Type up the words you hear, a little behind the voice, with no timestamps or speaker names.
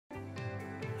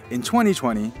In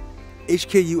 2020,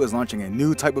 HKU is launching a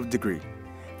new type of degree,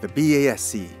 the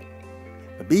BASc.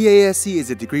 The BASc is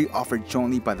a degree offered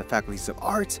jointly by the faculties of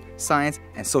Arts, Science,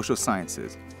 and Social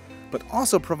Sciences, but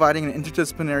also providing an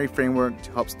interdisciplinary framework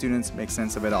to help students make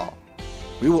sense of it all.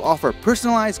 We will offer a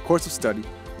personalized course of study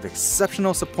with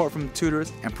exceptional support from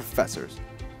tutors and professors,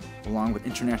 along with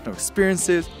international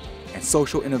experiences and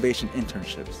social innovation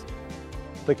internships.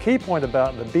 The key point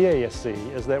about the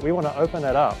BASc is that we want to open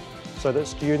it up so that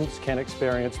students can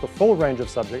experience the full range of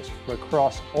subjects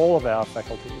across all of our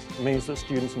faculties. It means that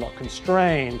students are not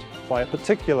constrained by a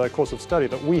particular course of study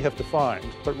that we have defined,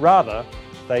 but rather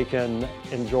they can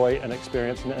enjoy an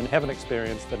experience and have an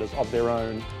experience that is of their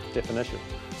own definition.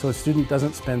 So a student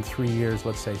doesn't spend 3 years,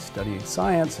 let's say, studying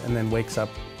science and then wakes up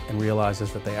and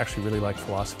realizes that they actually really like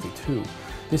philosophy too.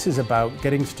 This is about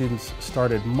getting students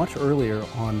started much earlier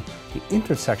on the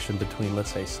intersection between,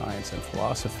 let's say, science and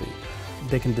philosophy.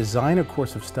 They can design a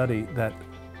course of study that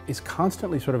is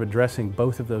constantly sort of addressing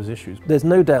both of those issues. There's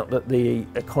no doubt that the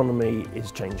economy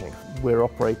is changing. We're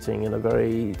operating in a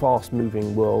very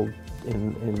fast-moving world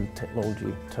in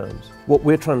technology terms. What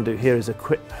we're trying to do here is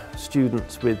equip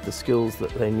students with the skills that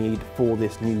they need for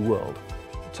this new world.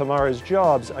 Tomorrow's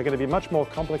jobs are going to be much more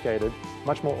complicated,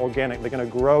 much more organic. They're going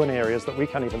to grow in areas that we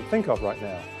can't even think of right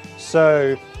now.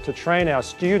 So to train our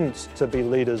students to be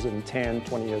leaders in 10,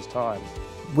 20 years' time.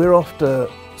 We're after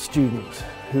students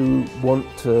who want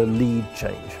to lead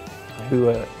change, who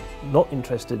are not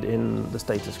interested in the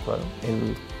status quo,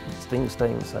 in things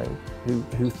staying the same,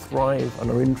 who thrive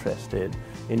and are interested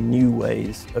in new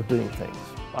ways of doing things.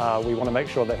 We want to make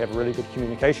sure they have really good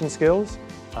communication skills,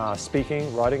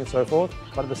 speaking, writing and so forth,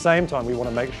 but at the same time we want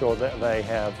to make sure that they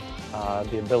have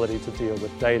the ability to deal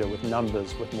with data, with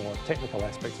numbers, with more technical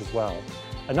aspects as well.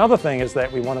 Another thing is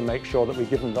that we want to make sure that we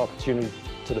give them the opportunity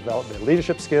to develop their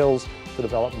leadership skills, to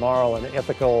develop moral and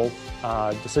ethical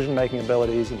decision-making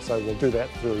abilities, and so we'll do that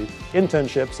through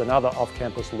internships and other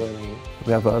off-campus learning.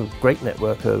 We have a great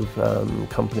network of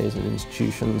companies and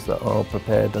institutions that are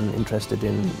prepared and interested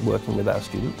in working with our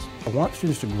students. I want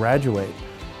students to graduate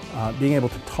being able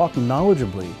to talk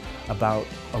knowledgeably about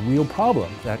a real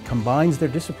problem that combines their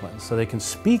disciplines, so they can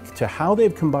speak to how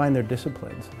they've combined their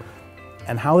disciplines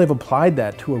and how they've applied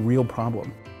that to a real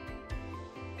problem.